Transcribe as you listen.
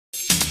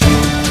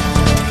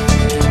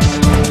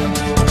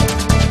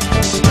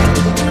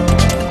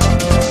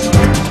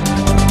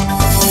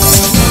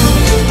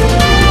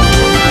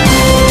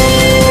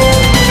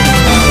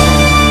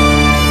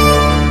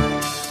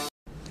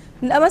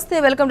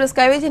నమస్తే, welcome to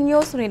sky vision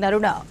news. నేను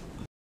అరుణ.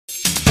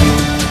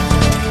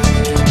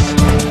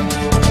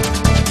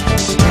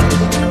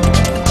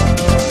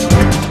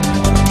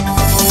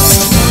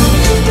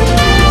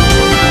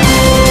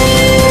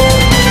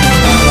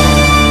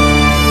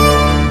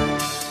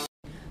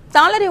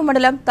 తాళరేవు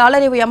మండలం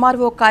తాళరేవు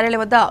ఎంఆర్ఓ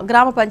కార్యాలయం వద్ద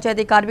గ్రామ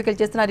పంచాయతీ కార్మికులు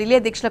చేస్తున్న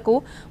రిలే దీక్షలకు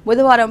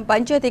బుధవారం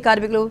పంచాయతీ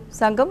కార్మికులు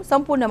సంఘం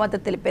సంపూర్ణ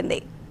మద్దతు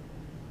తెలిపింది.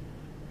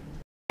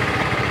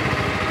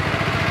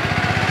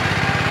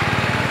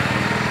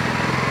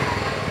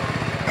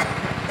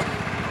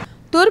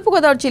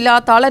 తూర్పుగోదావరి జిల్లా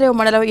తాళరేవు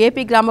మండలం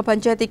ఏపీ గ్రామ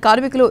పంచాయతీ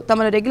కార్మికులు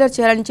తమను రెగ్యులర్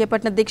చేయాలని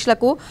చేపట్టిన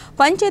దీక్షలకు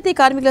పంచాయతీ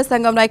కార్మికుల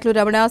సంఘం నాయకులు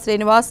రమణ,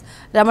 శ్రీనివాస్,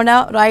 రమణ,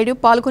 రాయుడు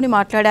పాల్గొని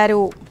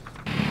మాట్లాడారు.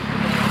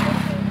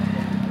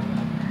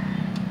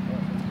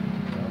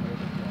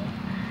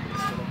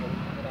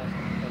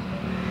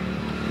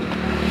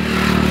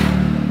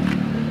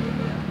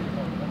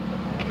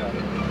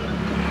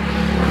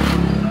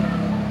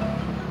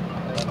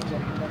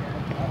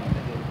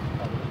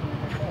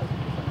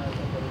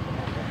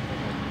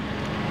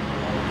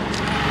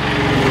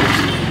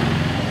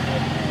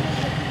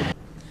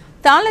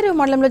 తాళరేవు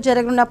మండలంలో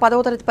జరగనున్న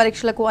 10వ తరగతి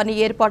పరీక్షలకు అన్ని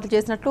ఏర్పాట్లు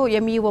చేసినట్లు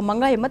ఎంఈఓ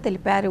మంగాయమ్మ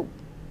తెలిపారు.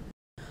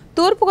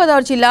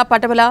 తూర్పుగోదావరి జిల్లా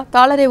పటవల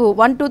తాళరేవు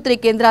 1, 2, 3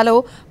 కేంద్రాల్లో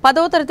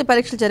 10వ తరగతి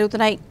పరీక్షలు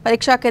జరుగుతున్నాయి.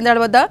 పరీక్షా కేంద్రాల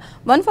వద్ద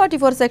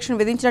 144 సెక్షన్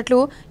విధించినట్లు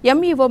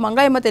ఎంఈఓ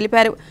మంగాయమ్మ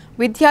తెలిపారు.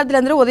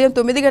 విద్యార్థులందరూ ఉదయం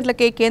 9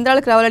 గంటలకే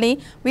కేంద్రాలకు రావాలని,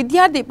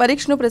 విద్యార్థి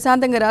పరీక్షను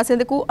ప్రశాంతంగా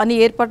రాసేందుకు అన్ని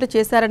ఏర్పాట్లు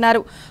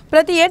చేశారన్నారు.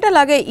 ప్రతి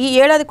ఏటాలాగే ఈ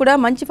ఏడాది కూడా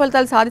మంచి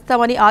ఫలితాలు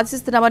సాధిస్తామని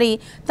ఆశిస్తున్నామని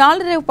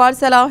తాళరేవు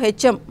పాఠశాల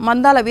హెచ్ఎం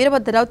మందాల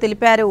వీరభద్రరావు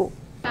తెలిపారు.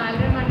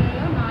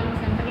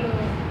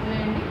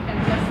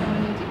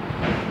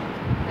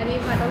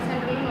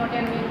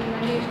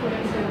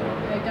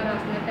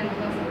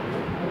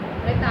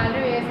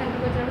 తాళరేవు ఏ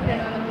సెంటర్కి వచ్చినప్పుడు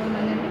 203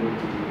 మంది అండి,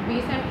 బి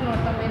సెంటర్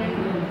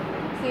 192,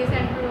 సి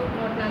సెంటర్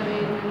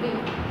 145 మంది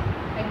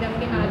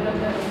ఎగ్జామ్కి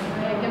హాజరవుతారు.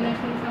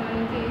 ఎగ్జామినేషన్కి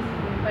సంబంధించి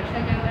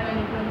పరీక్షా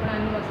కేంద్రాలన్నింటిలో కూడా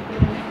అన్ని వసతులు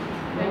ఉన్నాయి.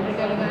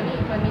 ఎలక్ట్రికల్ కానీ,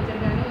 ఫర్నిచర్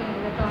కానీ,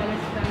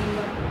 టాయిలెట్స్ కానీ,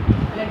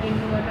 అలా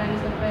డ్రింకింగ్ వాటర్ అన్ని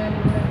సదుపాయాలు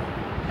కూడా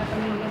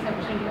సక్రమంగా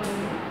సఫిషియెంట్గా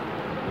ఉన్నాయి.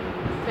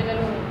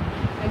 పిల్లలు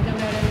ఎగ్జామ్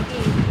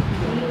రాయడానికి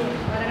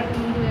అరగంట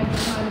ముందు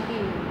ఎగ్జామ్ హాల్కి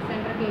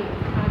సెంటర్కి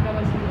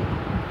హాజరవలసింది.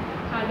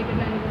 హాల్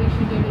టికెట్లు అన్ని కూడా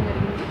ఇష్యూ చేయడం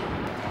జరిగింది.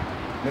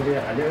 మరి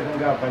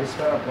అదేవిధంగా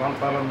పరిసర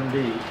ప్రాంతాల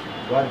నుండి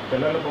వారి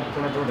పిల్లలు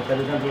పంపుతున్నటువంటి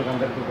తల్లిదండ్రులకు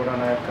అందరికీ కూడా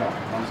నా యొక్క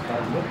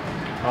నమస్కారాలు.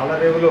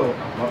 తాళరేవులో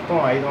మొత్తం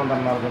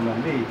 540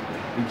 మంది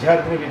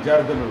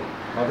విద్యార్థులు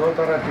 10వ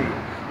తరగతి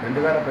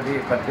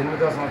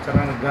 2018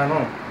 సంవత్సరానికి గాను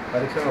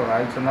పరీక్షలు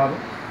రాయించున్నారు.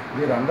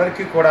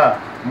 వీరందరికీ కూడా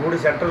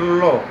 3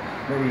 సెంటర్లలో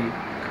మరి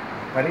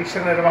పరీక్ష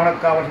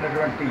నిర్వహణకు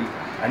కావాల్సినటువంటి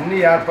అన్ని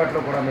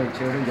ఏర్పాట్లు కూడా మేము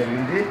చేయడం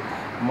జరిగింది.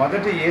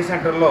 మొదటి ఏ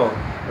సెంటర్లో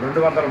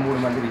 203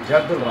 మంది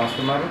విద్యార్థులు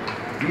రాస్తున్నారు.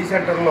 బి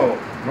సెంటర్లో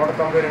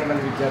 192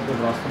 మంది విద్యార్థులు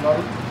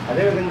రాస్తున్నారు.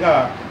 అదేవిధంగా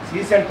సి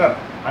సెంటర్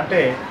అంటే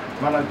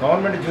మన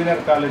గవర్నమెంట్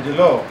జూనియర్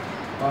కాలేజీలో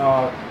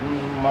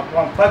మొత్తం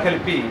అంతా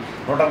కలిపి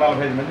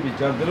 145 మంది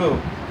విద్యార్థులు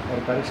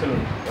మరి పరీక్షలు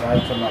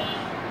రాయిస్తున్నారు.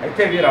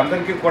 అయితే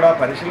వీరందరికీ కూడా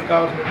పరీక్షలు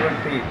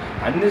కావాల్సినటువంటి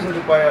అన్ని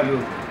సదుపాయాలు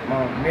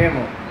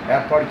మేము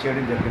ఏర్పాటు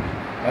చేయడం జరిగింది.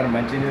 మరి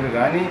మంచినీరు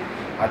కానీ,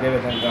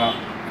 అదేవిధంగా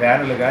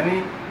ఫ్యాన్లు కానీ,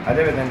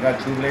 అదేవిధంగా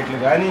ట్యూబ్లైట్లు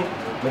కానీ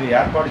మరి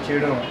ఏర్పాటు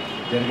చేయడం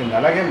జరిగింది.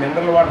 అలాగే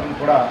మినరల్ వాటర్ని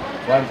కూడా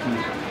వారికి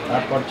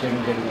ఏర్పాటు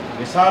చేయడం జరిగింది.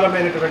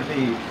 విశాలమైనటువంటి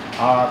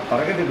ఆ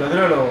తరగతి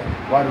గదులలో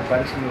వారు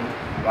పరీక్షలు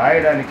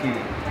రాయడానికి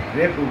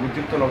రేపు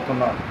ఉద్యుక్తులు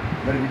అవుతున్నారు.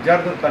 మరి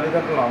విద్యార్థుల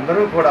తల్లిదండ్రులు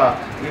అందరూ కూడా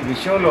ఈ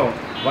విషయంలో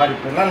వారి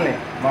పిల్లల్ని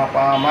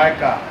మా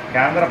యొక్క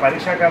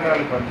పరీక్షా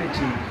కేంద్రాలకు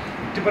పంపించి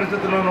ఎట్టి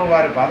పరిస్థితుల్లోనూ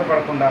వారు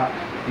బాధపడకుండా,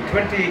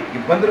 ఎటువంటి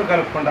ఇబ్బందులు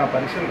కలగకుండా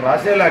పరీక్షలు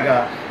రాసేలాగా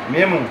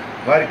మేము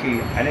వారికి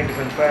అనేక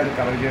సదుపాయాలు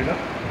కలగజేయడం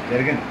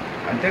జరిగింది.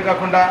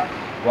 అంతేకాకుండా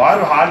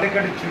వారు హాల్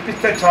టికెట్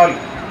చూపిస్తే చాలు,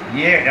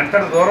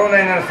 ఎంతటి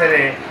దూరంలో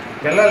సరే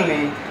పిల్లల్ని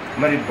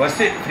మరి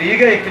బస్సు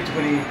ఫ్రీగా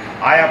ఎక్కించుకుని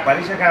ఆయా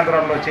పరీక్ష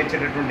కేంద్రాల్లో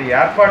చేర్చేటటువంటి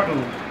ఏర్పాటు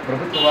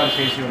ప్రభుత్వం వారు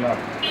చేసి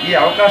ఉన్నారు. ఈ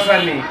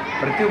అవకాశాన్ని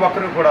ప్రతి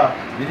ఒక్కరూ కూడా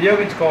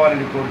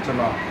వినియోగించుకోవాలని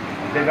కోరుచున్నాం.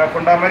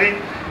 అంతేకాకుండా మరి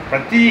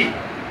ప్రతి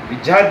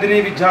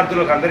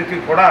విద్యార్థులకు అందరికీ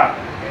కూడా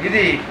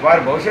ఇది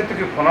వారి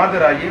భవిష్యత్తుకి పునాది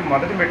రాయి,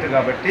 మొదటి మెట్టు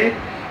కాబట్టి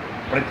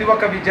ప్రతి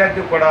ఒక్క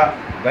విద్యార్థి కూడా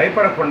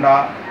భయపడకుండా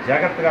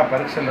జాగ్రత్తగా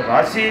పరీక్షలు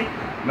రాసి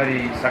మరి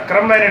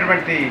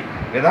సక్రమమైనటువంటి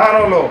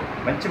విధానంలో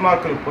మంచి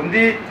మార్కులు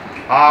పొంది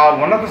ఆ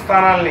ఉన్నత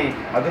స్థానాల్ని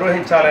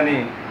అధిరోహించాలని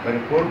మరి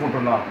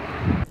కోరుకుంటున్నాం.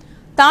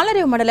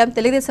 తాళరేవు మండలం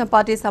తెలుగుదేశం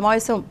పార్టీ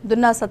సమావేశం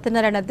దున్నా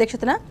సత్యనారాయణ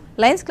అధ్యక్షతన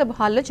లయన్స్ క్లబ్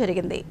హాల్లో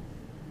జరిగింది.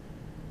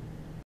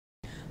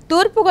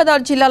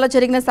 తూర్పుగోదావరి జిల్లాలో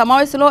జరిగిన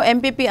సమావేశంలో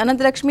ఎంపీపీ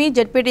అనంతలక్ష్మి,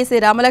 జెడ్పీటీసీ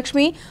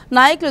రామలక్ష్మి,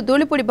 నాయకులు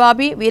ధూళిపూడి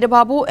బాబీ,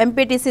 వీరబాబు,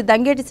 ఎంపీటీసీ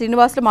దంగేటి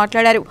శ్రీనివాసులు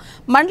మాట్లాడారు.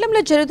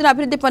 మండలంలో జరుగుతున్న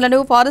అభివృద్ధి పనులను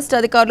ఫారెస్ట్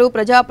అధికారులు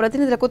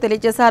ప్రజాప్రతినిధులకు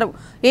తెలియజేశారు.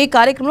 ఈ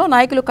కార్యక్రమంలో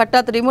నాయకులు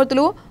కట్టా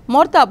త్రిమూర్తులు,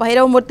 మోర్తా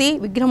భైరవమూర్తి,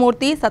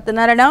 విఘ్నమూర్తి,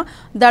 సత్యనారాయణ,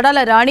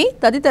 దడాల రాణి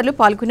తదితరులు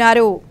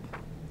పాల్గొన్నారు.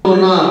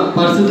 ఉన్న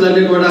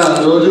పరిస్థితులన్నీ కూడా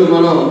రోజు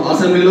మనం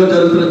అసెంబ్లీలో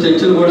జరుగుతున్న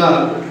చర్చలు కూడా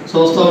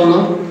చూస్తూ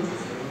ఉన్నాం.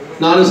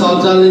 4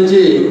 సంవత్సరాల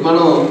నుంచి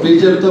మనం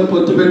బీజేపీతో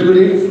పొత్తు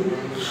పెట్టుకుని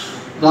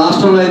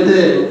రాష్ట్రంలో అయితే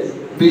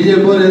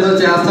బీజేపీ ఏదో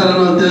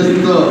చేస్తారన్న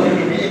ఉద్దేశంతో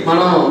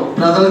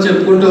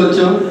చెప్పుకుంటూ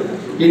వచ్చాం.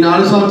 ఈ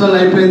 4 సంవత్సరాలు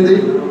అయిపోయింది.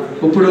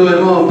 ఇప్పుడు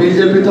ఏమో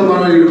బీజేపీతో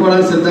మనం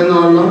విడిపోవడానికి సిద్ధంగా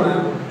ఉన్నాం.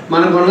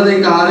 మనకు ఉన్నది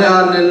ఇంకా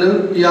 6 నెలలు.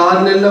 ఈ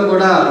 6 నెలల్లో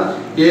కూడా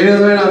ఏ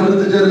విధమైన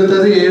అభివృద్ధి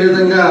జరుగుతుంది, ఏ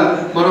విధంగా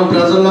మనం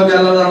ప్రజల్లోకి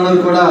వెళ్ళాలన్నది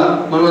కూడా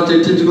మనం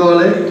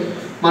చర్చించుకోవాలి.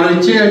 మనం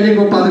ఇచ్చే అన్ని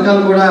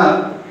పథకాలు కూడా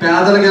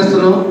పేదలకు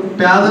ఇస్తున్నాం.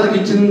 పేదలకు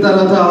ఇచ్చిన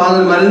తర్వాత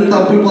వాళ్ళని మరింత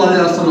అప్పులు పాలు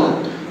చేస్తున్నాం.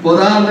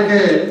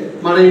 ఉదాహరణకి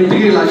మన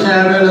ఇంటికి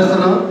 1,50,000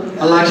 ఇస్తున్నాం.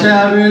 ఆ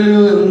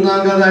 1,50,000 ఉన్నాం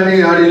కదా అని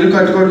ఆడు ఇల్లు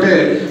కట్టుకుంటే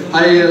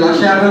అవి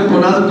 1,50,000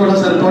 పునాదికి కూడా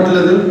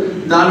సరిపోవట్లేదు.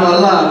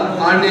 దానివల్ల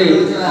వాడిని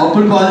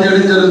అప్పులు పాలు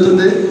చేయడం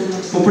జరుగుతుంది.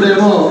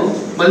 ఇప్పుడేమో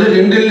మళ్ళీ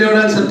 2 ఇళ్ళు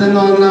ఇవ్వడానికి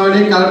సిద్ధంగా ఉన్నామని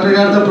కలెక్టర్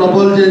గారితో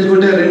ప్రపోజల్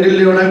చేసుకుంటే 2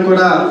 ఇళ్ళు ఇవ్వడానికి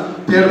కూడా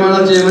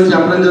తీర్మానం చేయమని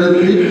చెప్పడం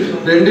జరుగుతుంది.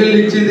 2 ఇళ్ళు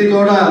ఇచ్చేది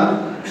కూడా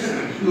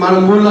మనం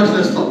 3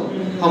 లక్షలు ఇస్తాం.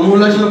 ఆ 3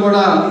 లక్షలు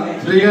కూడా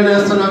ఫ్రీగానే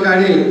ఇస్తున్నాం.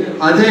 కానీ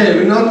అదే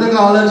వినూత్నంగా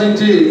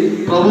ఆలోచించి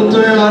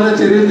ప్రభుత్వమే వారి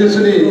చర్యలు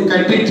తీసుకుని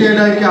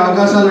కట్టించేయడానికి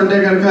అవకాశాలు ఉంటే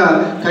కనుక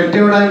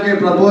కట్టివ్వడానికి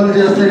ప్రపోజల్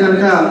చేస్తే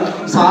కనుక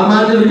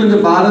సామాన్యులకు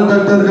కొంచెం భారం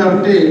తగ్గుతుంది.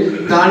 కాబట్టి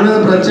దాని మీద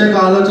ప్రత్యేక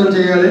ఆలోచన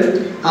చేయాలి.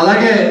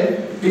 అలాగే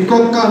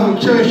ఇంకొక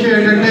ముఖ్య విషయం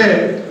ఏంటంటే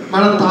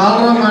మన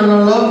తాళరాం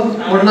మండలంలో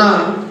ఉన్న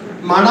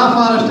మడా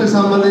ఫారెస్ట్కి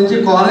సంబంధించి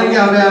కోరంగి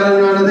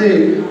అభయారణ్యం అనేది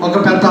ఒక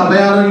పెద్ద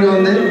అభయారణ్యం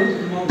ఉంది.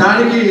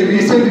 దానికి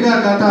రీసెంట్గా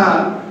గత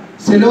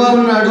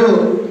శనివారం నాడు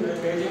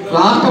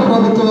రాష్ట్ర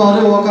ప్రభుత్వం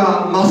వారు ఒక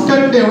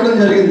మస్కట్ ఇవ్వడం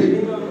జరిగింది.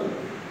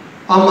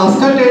 ఆ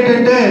మస్కట్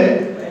ఏంటంటే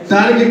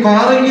దానికి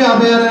కోరంగి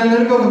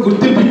అభయారణ్యానికి ఒక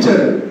గుర్తింపు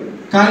ఇచ్చారు.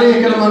 కానీ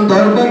ఇక్కడ మన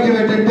దౌర్భాగ్యం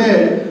ఏంటంటే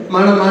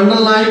మన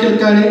మండల నాయకులకు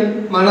కానీ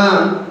మన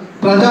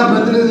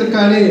ప్రజాప్రతినిధులకు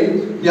కానీ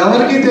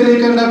ఎవరికీ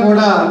తెలియకుండా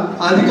కూడా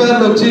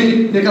అధికారులు వచ్చి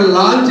ఇక్కడ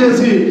లాంచ్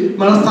చేసి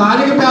మన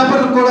స్థానిక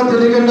పేపర్లకు కూడా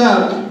తెలియకుండా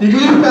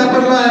ఇంగ్లీష్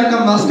పేపర్లో ఆ యొక్క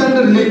మస్కట్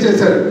రిలీజ్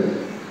చేశారు.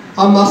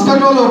 ఆ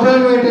మస్కట్ వల్ల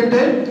ఉపయోగం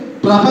ఏంటంటే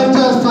ప్రపంచ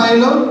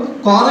స్థాయిలో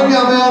కోరంగి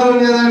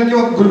అభయారణ్యానికి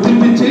ఒక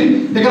గుర్తింపించి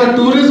ఇక్కడ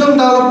టూరిజం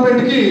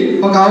డెవలప్మెంట్కి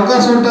ఒక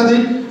అవకాశం ఉంటుంది.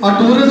 ఆ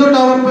టూరిజం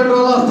డెవలప్మెంట్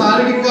వల్ల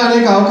స్థానికంగా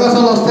అనేక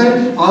అవకాశాలు వస్తాయి.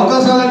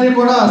 అవకాశాలన్నీ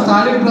కూడా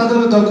స్థానిక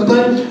ప్రజలకు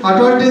దక్కుతాయి.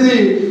 అటువంటిది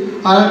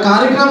ఆ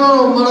కార్యక్రమం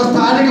మన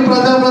స్థానిక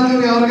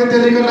ప్రజాప్రతినిధులు ఎవరికి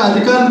తెలియకుండా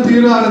అధికారులు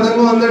తీరు ఆ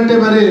విధంగా ఉందంటే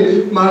మరి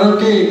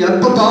మనకి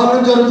ఎంత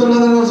దారుణం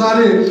జరుగుతున్నదని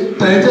ఒకసారి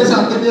దయచేసి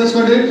అర్థం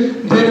చేసుకోండి.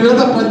 దీని మీద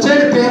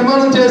ప్రత్యేక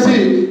తీర్మానం చేసి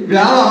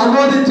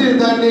ఆమోదించి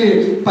దాన్ని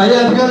పై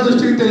అధికారుల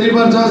దృష్టికి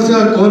తెలియపరచాల్సిగా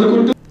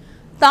కోరుకుంటూ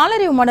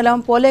తాళరేవు మండలం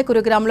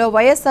పోలేకూరు గ్రామంలో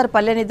వైఎస్ఆర్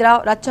పల్లె నిద్ర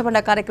రచ్చబండ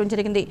కార్యక్రమం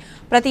జరిగింది.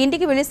 ప్రతి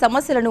ఇంటికి వెళ్లి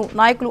సమస్యలను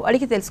నాయకులు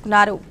అడిగి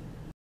తెలుసుకున్నారు.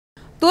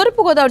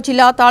 తూర్పుగోదావరి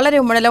జిల్లా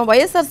తాళరేవు మండలం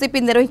వైఎస్ఆర్సీపీ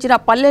నిర్వహించిన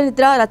పల్లె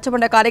నిద్ర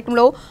రచ్చబండ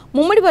కార్యక్రమంలో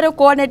ముమ్మిడివరం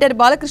కోఆర్డినేటర్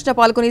బాలకృష్ణ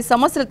పాల్గొని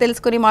సమస్యలు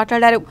తెలుసుకుని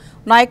మాట్లాడారు.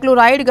 నాయకులు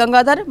రాయుడు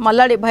గంగాధర్,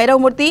 మల్లాడి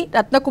భైరవమూర్తి,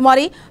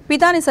 రత్నకుమారి,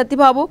 పితాని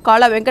సత్యబాబు,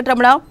 కాళ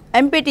వెంకటరమణ,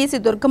 ఎంపీటీసీ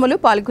దుర్గములు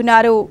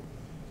పాల్గొన్నారు.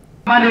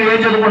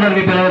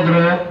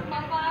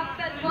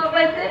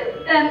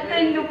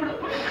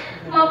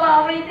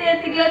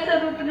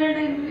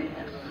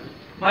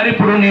 మరి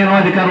ఇప్పుడు నేను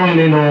అధికారంలో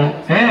లేను,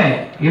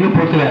 ఇను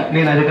పూర్తిగా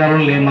నేను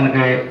అధికారంలో లేను.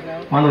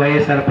 మన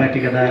వైఎస్ఆర్ పార్టీ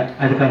కదా,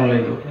 అధికారం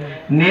లేదు.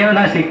 నేను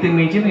నా శక్తిని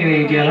మించి నేను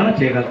ఏం చేయాలని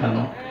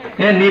చేయగలుగుతాను.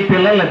 నీ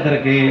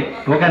పిల్లలిద్దరికి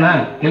ఓకేనా,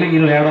 ఇలా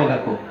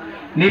ఏడవకు.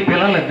 నీ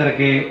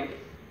పిల్లలిద్దరికి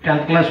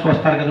 10th క్లాస్కి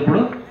వస్తారు కదా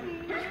ఇప్పుడు,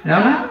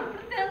 ఏమన్నా?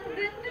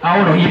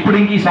 అవును, ఇప్పుడు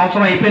ఇంక ఈ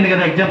సంవత్సరం అయిపోయింది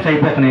కదా, ఎగ్జామ్స్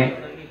అయిపోతున్నాయి.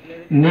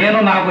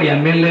 నాకు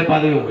ఎమ్మెల్యే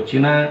పదవి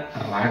వచ్చినా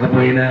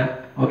రాకపోయినా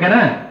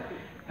ఓకేనా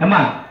అమ్మా,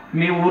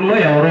 మీ ఊర్లో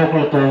ఎవరో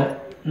ఒకరితో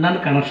నన్ను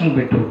కనెక్షన్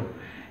పెట్టు.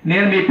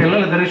 నేను మీ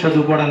పిల్లలిద్దరికి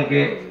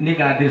చదువుకోవడానికి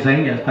నీకు ఆర్థిక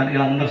సాయం చేస్తాను.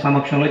 ఇలా అందరి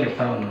సమక్షంలో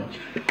చెప్తా ఉన్నాను.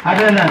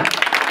 అదేనా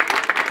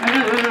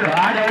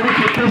ఆడెవరు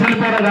చెప్పేసి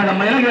వెళ్ళిపోవడం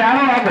కాదమ్మా. ఇలా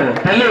ఏడవరాకు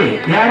తల్లి,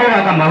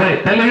 ఏడవరాకమ్మా.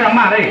 తల్లి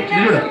అమ్మా, అరే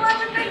ఇల్లుడు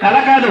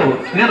అలా కాదు.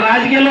 నేను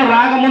రాజకీయాల్లో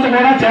రాకముందు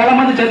కూడా చాలా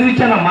మంది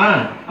చదివించానమ్మా.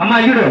 అమ్మా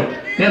ఇల్లుడు,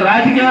 నేను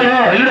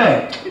రాజకీయాల్లో ఇల్లుడు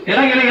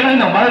ఇలా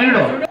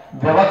ఇల్లుడు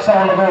వివక్ష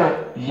ఉండదు.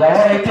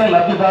 ఎవరైతే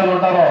లబ్ధిదారులు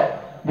ఉంటారో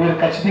మీరు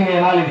ఖచ్చితంగా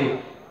వినాలి. ఇది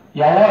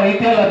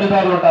ఎవరైతే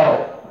లబ్ధిదారులు ఉంటారో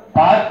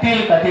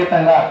పార్టీలకు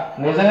అతీతంగా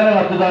నిజంగానే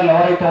లబ్ధిదారులు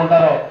ఎవరైతే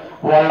ఉంటారో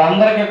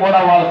వాళ్ళందరికీ కూడా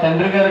వాళ్ళ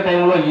తండ్రి గారి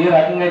టైంలో ఏ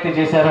రకంగా అయితే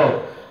చేశారో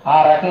ఆ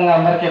రకంగా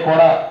అందరికీ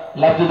కూడా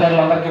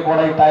లబ్ధిదారులందరికీ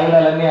కూడా ఈ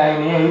తాయిలాలన్నీ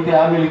ఆయన ఏ అయితే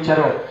హామీలు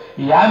ఇచ్చారో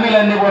ఈ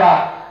హామీలన్నీ కూడా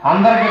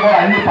అందరికీ కూడా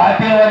అన్ని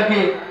పార్టీల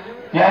వారికి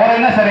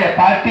ఎవరైనా సరే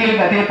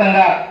పార్టీలకు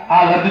అతీతంగా ఆ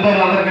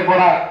లబ్ధిదారులందరికీ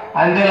కూడా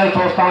అందేలా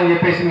చూస్తామని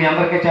చెప్పేసి మీ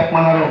అందరికీ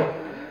చెప్పమన్నారు.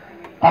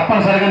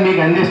 తప్పనిసరిగా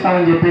మీకు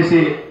అందిస్తామని చెప్పేసి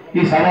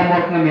ఈ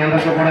సభామూర్తిని మీ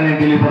అందరికీ కూడా నేను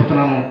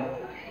తెలియపరుస్తున్నాను.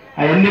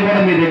 అవన్నీ కూడా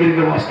మీ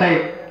దగ్గరికి వస్తాయి.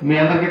 మీ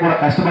అందరికీ కూడా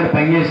కష్టపడి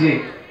పనిచేసి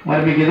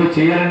మరి మీకు ఏదో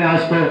చేయాలని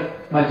ఆశతో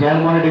మరి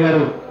జగన్మోహన్ రెడ్డి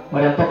గారు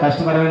మరి ఎంతో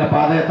కష్టపరమైన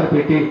పాదయాత్ర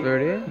పెట్టి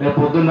రేపు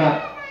పొద్దున్న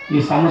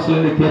ఈ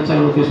సమస్యలన్నీ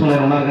తీర్చాలని ఉద్దేశంలో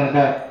ఉన్నారు కనుక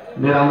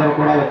మీరందరూ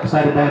కూడా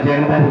ఒక్కసారి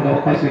జగన్ బాబుకి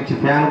అవకాశం ఇచ్చి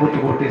ఫ్యాన్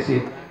గుర్తు కొట్టేసి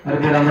మరి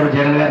మీరందరూ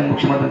జగన్ గారిని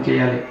ముఖ్యమంత్రి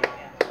చేయాలి.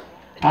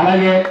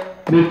 అలాగే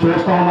మీరు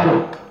చూస్తూ ఉన్నారు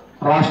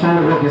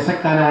రాష్ట్రంలో ఒక ఇసుక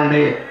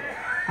కానివ్వండి,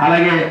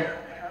 అలాగే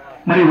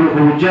మరి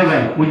ఉద్యోగ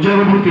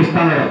వృత్తి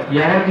ఇస్తాను.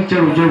 ఎవరికి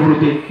ఇచ్చాడు ఉద్యోగ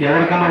వృత్తి?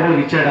 ఎవరికన్నా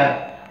ఒకరికి ఇచ్చాడా?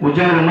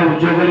 ఉద్యోగాలు ఉన్న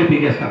ఉద్యోగాలు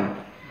పీకేస్తాను.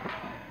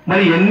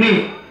 మరి ఎన్ని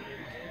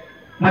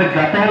మరి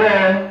గతంలో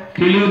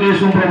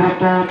తెలుగుదేశం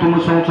ప్రభుత్వం 9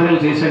 సంవత్సరాలు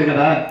చేశాడు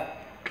కదా.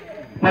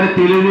 మరి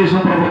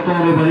తెలుగుదేశం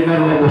ప్రభుత్వంలో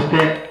అధికారంలోకి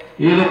వస్తే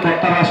ఏదో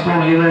కొత్త రాష్ట్రం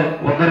ఏదో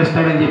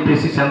ఉద్ధరిస్తాడని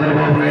చెప్పేసి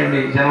చంద్రబాబు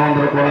నాయుడిని జనం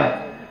అందరూ కూడా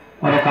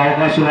మరొక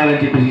అవకాశం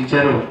ఇవ్వాలని చెప్పేసి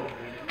ఇచ్చారు.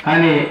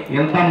 కానీ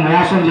ఇంత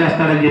మోసం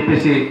చేస్తాడని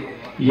చెప్పేసి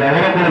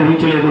ఎవరో కూడా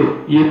ఊహించలేదు.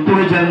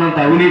 ఎప్పుడు జరిగినంత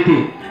అవినీతి,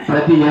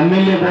 ప్రతి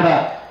ఎమ్మెల్యే కూడా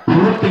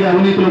పూర్తిగా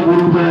అవినీతిలో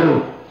కూరుకుపోయారు.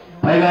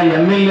 పైగా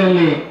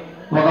ఎమ్మెల్యేని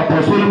ఒక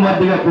పశువుల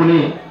మధ్యగా కొని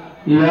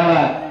ఈవేళ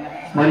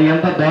మరి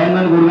ఎంత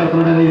దారుణాన్ని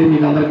గురిపెడుతున్నాడు అనేది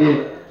మీకు అందరికీ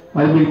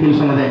మరి మీకు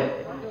తెలుసున్నదే.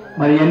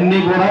 మరి అన్నీ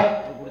కూడా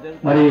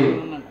మరి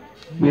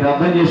మీరు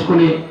అర్థం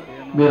చేసుకుని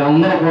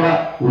మీరందరూ కూడా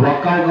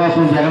ఒక్క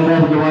అవకాశం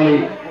జగన్బాబుకి ఇవ్వాలి.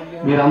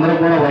 మీరందరూ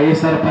కూడా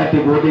వైఎస్ఆర్ పార్టీ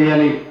ఓటు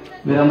వేయాలి.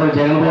 మీరందరూ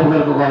జగన్బాబు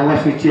గారికి ఒక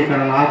అవకాశం ఇచ్చి, ఇక్కడ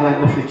నాకు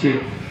అవకాశం ఇచ్చి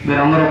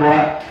మీరందరూ కూడా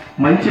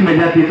మంచి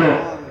మెజార్టీతో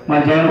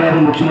మరి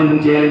జగన్బాబు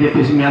ముఖ్యమంత్రిని చేయాలని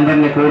చెప్పేసి మీ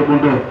అందరినీ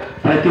కోరుకుంటూ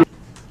ప్రతి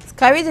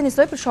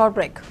short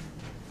break.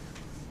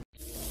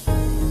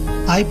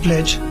 I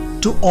pledge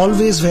to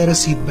always wear a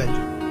seatbelt.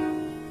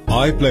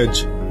 I pledge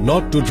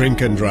not to drink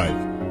and drive.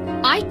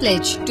 I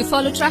pledge to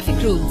follow traffic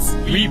rules.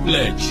 We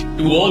pledge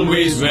to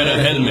always wear a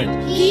helmet.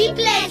 We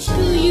pledge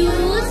to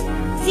use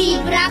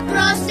zebra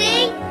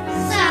crossing,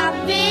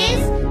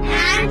 subways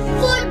and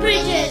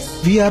footbridges.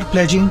 We are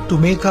pledging to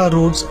make our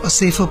roads a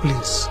safer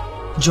place.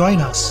 Join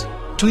us.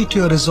 Tweet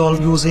your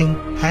resolve using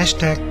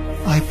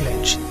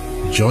 #IPledge.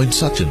 Join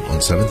Sachin on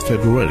 7th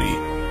February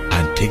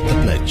and take the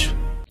pledge.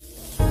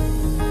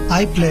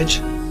 I pledge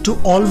to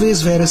always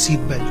wear a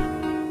seatbelt.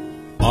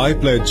 I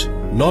pledge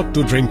not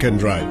to drink and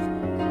drive.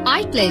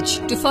 I pledge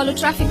to follow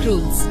traffic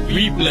rules.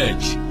 We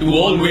pledge to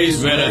always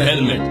wear a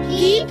helmet.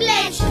 We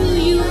pledge to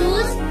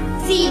use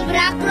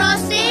zebra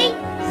crossing,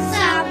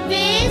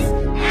 subways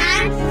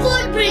and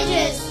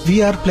footbridges. We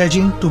are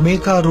pledging to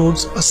make our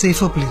roads a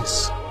safer place.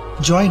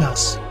 Join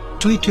us.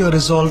 Tweet your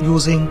resolve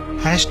using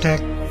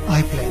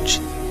 #IPledge.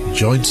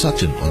 Join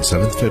Sachin on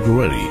 7th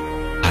February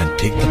and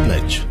take the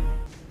pledge.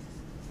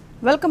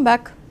 Welcome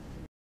back.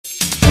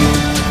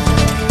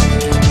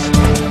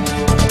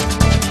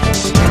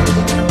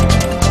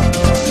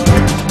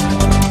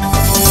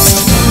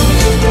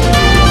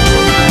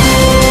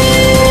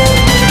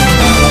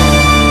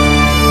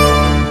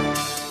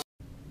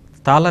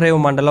 Thallarevu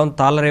మండలం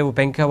తాళ్లరేవు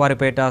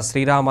పెంకవారిపేట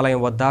శ్రీరామాలయం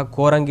వద్ద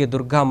కోరంగి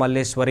దుర్గా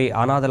మల్లేశ్వరి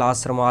అనాథల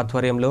ఆశ్రమ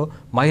ఆధ్వర్యంలో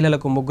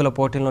మహిళలకు ముగ్గుల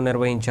పోటీలను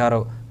నిర్వహించారు.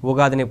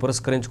 ఉగాదిని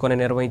పురస్కరించుకొని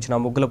నిర్వహించిన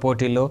ముగ్గుల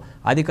పోటీల్లో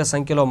అధిక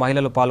సంఖ్యలో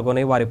మహిళలు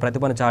పాల్గొని వారి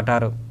ప్రతిభను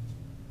చాటారు.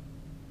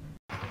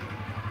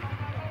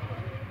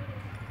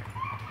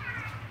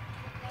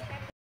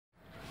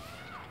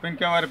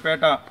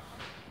 పెంకవారిపేట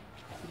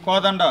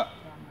కోదండ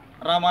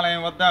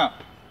రామాలయం వద్ద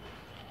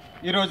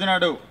ఈరోజు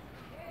నాడు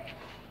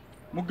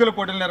ముగ్గుల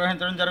పోటీలు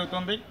నిర్వహించడం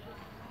జరుగుతుంది.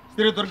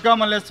 శ్రీ దుర్గా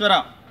మల్లేశ్వర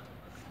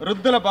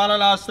వృద్ధుల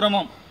బాలల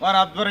ఆశ్రమం వారి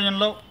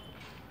ఆధ్వర్యంలో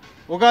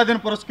ఉగాదిని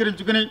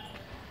పురస్కరించుకుని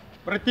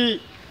ప్రతి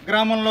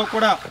గ్రామంలో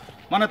కూడా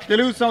మన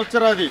తెలుగు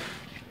సంవత్సరాది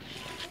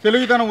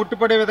తెలుగుదనం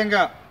ఉట్టిపడే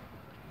విధంగా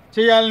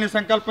చేయాలని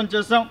సంకల్పం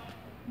చేశాం.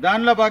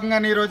 దానిలో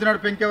భాగంగానే ఈ రోజు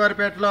నాడు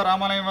పెంకవారిపేటలో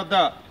రామాలయం వద్ద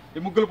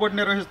ఈ ముగ్గుల పోటీ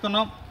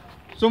నిర్వహిస్తున్నాం.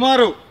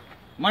 సుమారు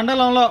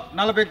మండలంలో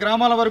 40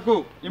 గ్రామాల వరకు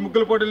ఈ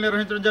ముగ్గుల పోటీలు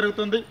నిర్వహించడం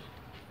జరుగుతుంది.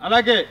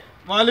 అలాగే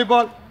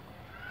వాలీబాల్,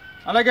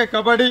 అలాగే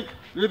కబడ్డీ,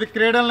 వివిధ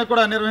క్రీడలను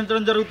కూడా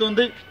నిర్వహించడం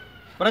జరుగుతుంది.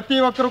 ప్రతి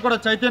ఒక్కరూ కూడా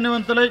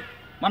చైతన్యవంతులై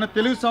మన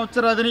తెలుగు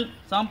సంవత్సరాదిని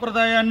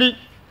సాంప్రదాయాన్ని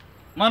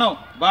మనం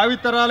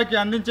భావితరాలకి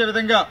అందించే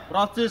విధంగా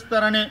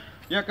ప్రోత్సహిస్తారని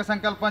ఈ యొక్క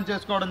సంకల్పం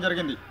చేసుకోవడం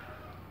జరిగింది.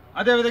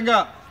 అదేవిధంగా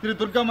శ్రీ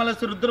దుర్గా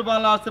మల్లేశ్వరి వృద్ధుల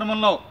బాలల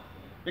ఆశ్రమంలో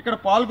ఇక్కడ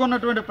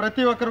పాల్గొన్నటువంటి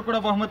ప్రతి ఒక్కరు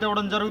కూడా బహుమతి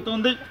ఇవ్వడం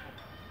జరుగుతుంది.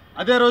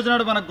 అదే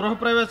రోజునాడు మన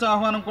గృహప్రవేశ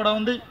ఆహ్వానం కూడా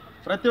ఉంది.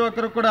 ప్రతి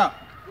ఒక్కరు కూడా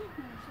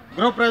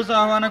గృహప్రవేశ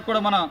ఆహ్వానం కూడా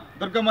మన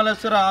దుర్గా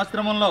మల్లేశ్వర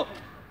ఆశ్రమంలో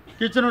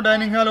కిచెన్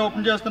డైనింగ్ హాల్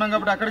ఓపెన్ చేస్తున్నాం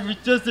కాబట్టి అక్కడికి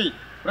విచ్చేసి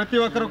ప్రతి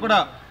ఒక్కరు కూడా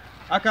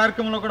ఆ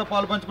కార్యక్రమంలో కూడా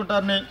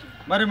పాల్పంచుకుంటారని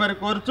మరి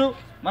కోరుచు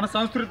మన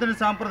సంస్కృతిని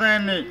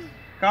సాంప్రదాయాన్ని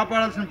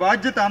కాపాడాల్సిన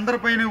బాధ్యత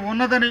అందరిపైన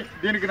ఉన్నదని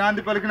దీనికి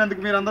నాంది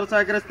పలికినందుకు మీరు అందరూ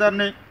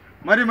సహకరిస్తారని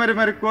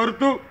మరి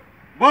కోరుతూ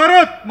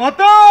భారత్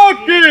మాతా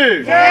కీ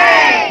జై,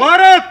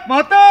 భారత్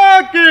మాతా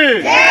కీ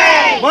జై,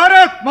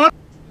 భారత్ మాతా.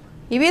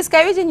 ఇవి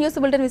స్కై విజన్ న్యూస్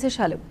బులెటిన్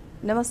విశేషాలు.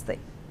 నమస్తే.